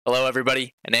Hello,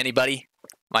 everybody and anybody.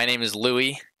 My name is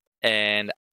Louie,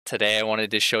 and today I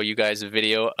wanted to show you guys a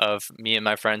video of me and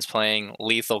my friends playing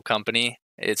Lethal Company.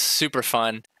 It's super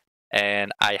fun,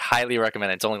 and I highly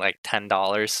recommend it. It's only like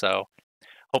 $10, so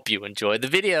hope you enjoy the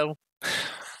video.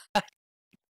 I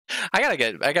gotta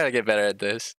get better at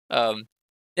this.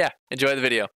 Yeah, enjoy the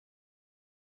video.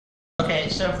 Okay,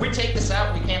 so if we take this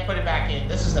out, we can't put it back in.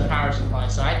 This is the power supply,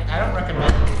 so I don't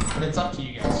recommend it, but it's up to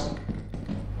you guys.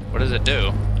 What does it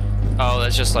do? Oh,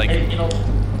 that's just like... It'll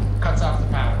cuts off the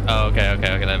power. Oh, okay,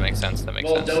 that makes sense, sense.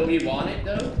 Well, don't we want it,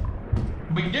 though?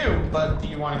 We do, but do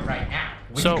you want it right now?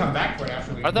 We can come back for it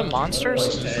after we... Are the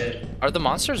monsters... Are the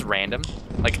monsters random?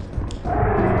 Like...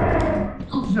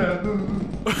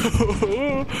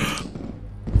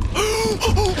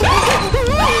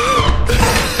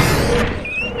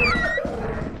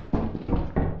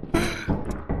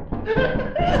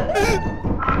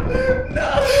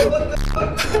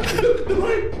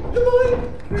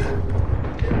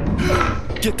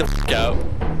 Get the f out.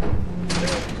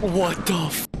 What the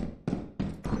f?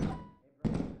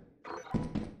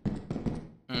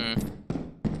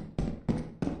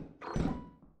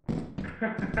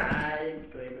 Hi,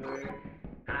 Squidward.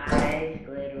 Hi,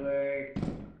 Squidward.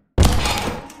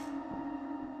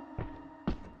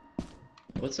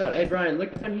 What's up? Hey, Brian,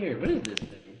 look down here. What is this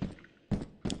thing?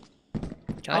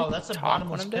 Oh, that's a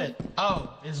bottomless pit.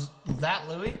 Oh, is that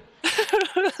Louie?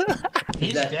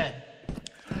 He's dead.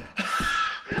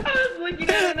 I was looking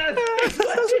at it and I was like,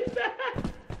 what is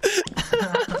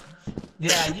that?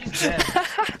 Yeah, he's dead.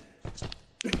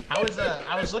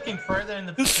 I was looking further in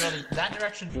the facility. That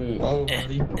direction. Oh,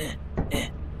 buddy.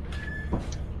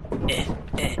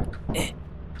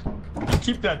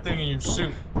 Keep that thing in your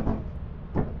suit.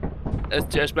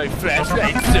 That's just my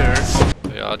flashlight, sir.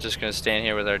 Are y'all just gonna stand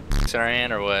here with our dicks in our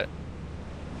hand, or what?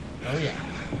 Oh yeah.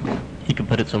 You can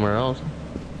put it somewhere else.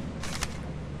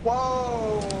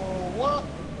 Whoa! What?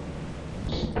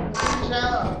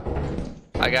 Shut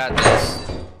I got this.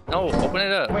 No, open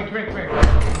it up. Wait, come here.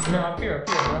 No, up here,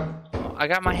 bro. I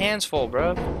got my hands full,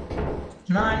 bro.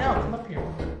 No, I know. Come up here.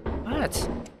 What?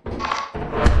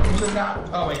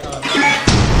 Oh, wait.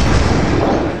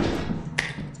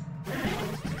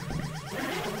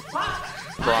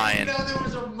 Brian. I didn't know there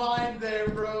was a mine there,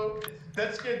 bro.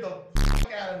 That scared the f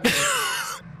out of me.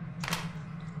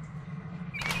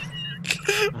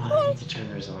 Oh, I need to turn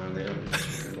theirs on. They don't need to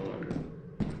turn it on.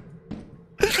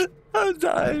 I'm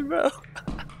dying, bro.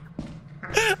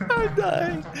 I'm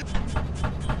dying. Did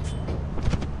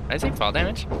I take fall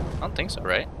damage? I don't think so,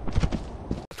 right?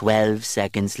 12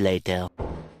 seconds later.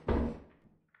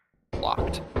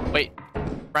 Locked. Wait.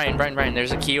 Brian,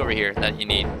 there's a key over here that you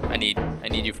need. I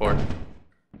need you for.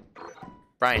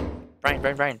 Brian.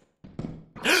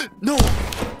 No!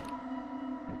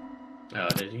 Oh,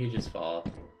 did he just fall?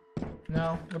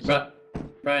 No.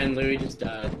 Brian, Louie just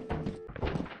died.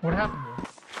 What happened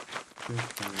to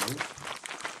him?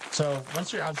 So,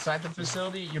 once you're outside the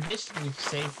facility, you're basically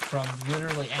safe from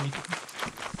literally anything.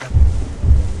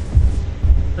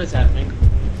 What is happening?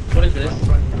 What is this?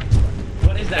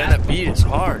 What is Man, that? that beat is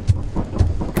hard.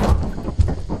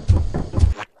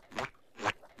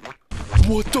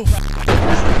 What the f?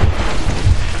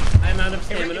 I'm out of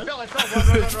stamina.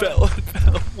 It fell. It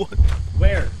fell. What?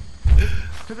 Where?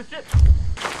 To the ship.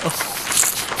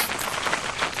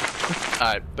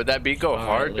 Alright, but that beat go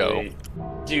hard, though.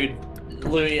 Dude,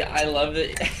 Louie, I love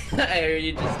it. I heard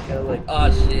you just go like,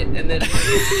 oh shit, and then...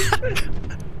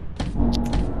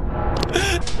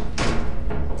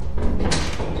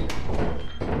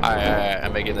 Alright,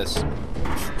 I'm making this.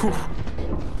 Whew.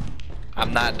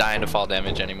 I'm not dying to fall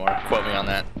damage anymore. Quote me on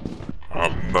that.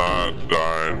 I'm not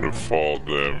dying to fall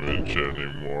damage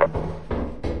anymore.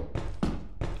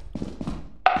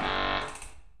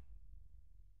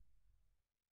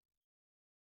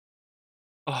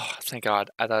 Oh, thank God.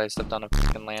 I thought I stepped on a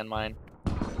fucking landmine.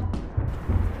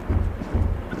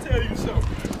 I'll tell you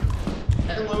something.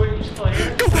 Hey, Louie, you still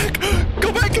here? Go back!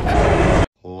 Go back!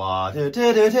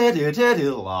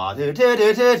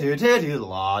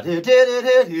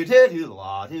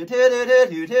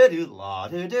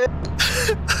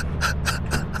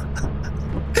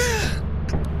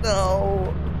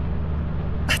 No.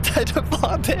 I died to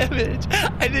fall damage.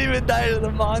 I didn't even die to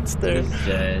the monster. He's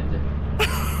dead.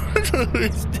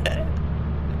 Who's dead?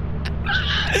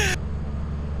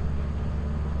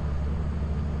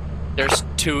 There's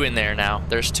two in there now.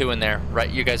 There's two in there. Right,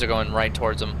 you guys are going right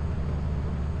towards them.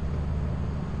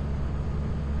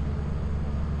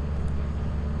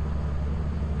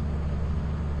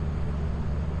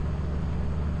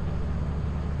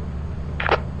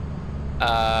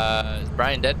 Is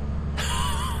Brian dead?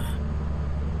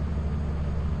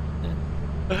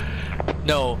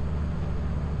 No.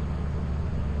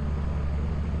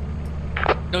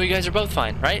 No, you guys are both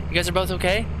fine, right? You guys are both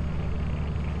okay?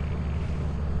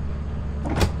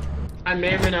 I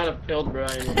may have been out of build,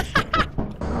 Brian.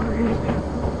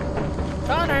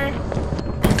 Connor!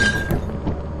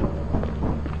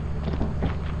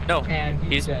 No, And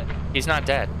he's dead. he's not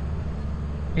dead.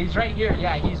 He's right here.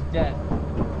 Yeah, he's dead.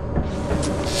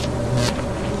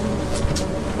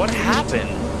 What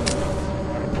happened?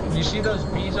 You see those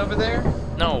bees over there?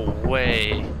 No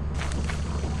way.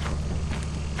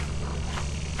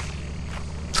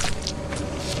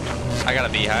 I got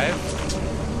a beehive.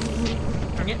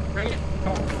 Bring it, bring it.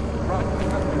 Come on.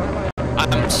 Run.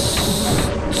 I'm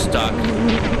stuck.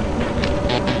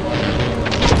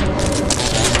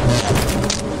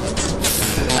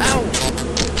 Ow!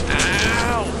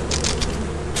 Ow!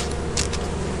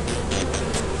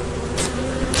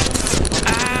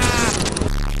 Ah!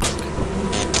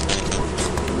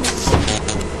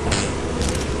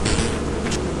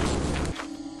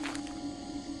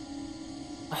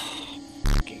 Oh,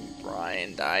 fucking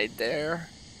Brian died there.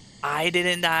 I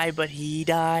didn't die, but he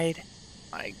died.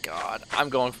 My God, I'm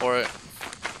going for it.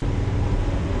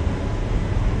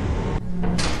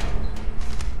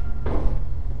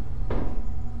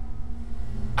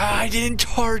 I didn't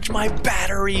charge my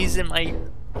batteries in my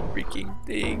freaking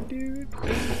thing, dude.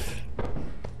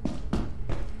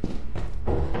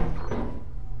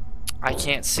 I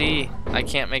can't see. I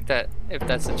can't make that if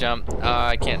that's a jump.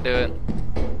 I can't do it.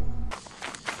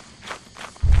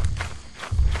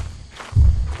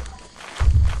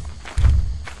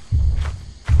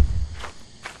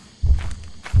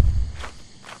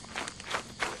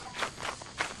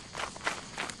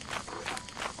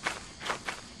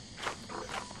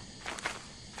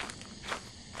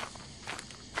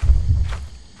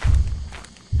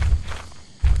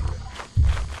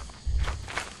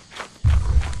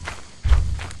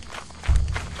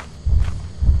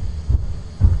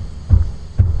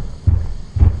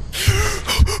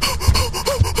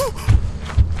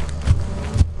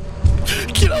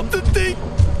 Get up the thing!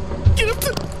 Get up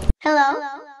the... Hello?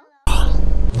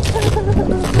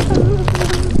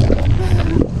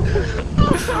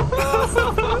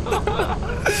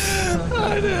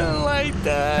 I didn't like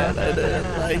that. I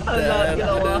didn't like that. I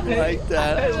didn't like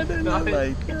that. I didn't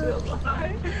like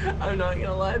that. I'm not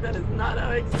gonna lie, that is not how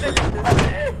I expected this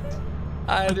day.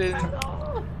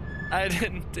 I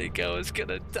didn't think I was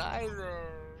gonna die there.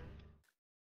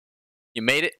 You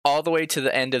made it all the way to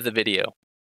the end of the video.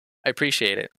 I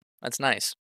appreciate it. That's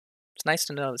nice. It's nice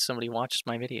to know that somebody watches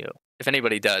my video. If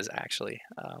anybody does, actually.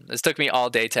 This took me all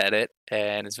day to edit,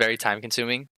 and it's very time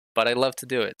consuming, but I love to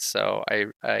do it. So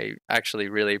I actually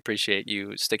really appreciate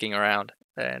you sticking around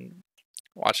and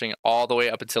watching all the way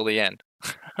up until the end,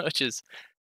 which is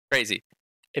crazy.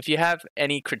 If you have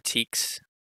any critiques,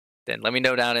 then let me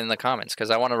know down in the comments,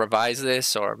 because I want to revise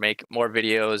this or make more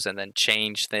videos and then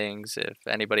change things if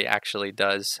anybody actually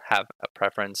does have a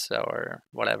preference or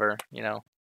whatever, you know.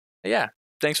 But yeah,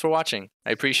 thanks for watching.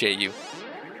 I appreciate you.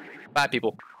 Bye,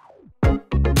 people.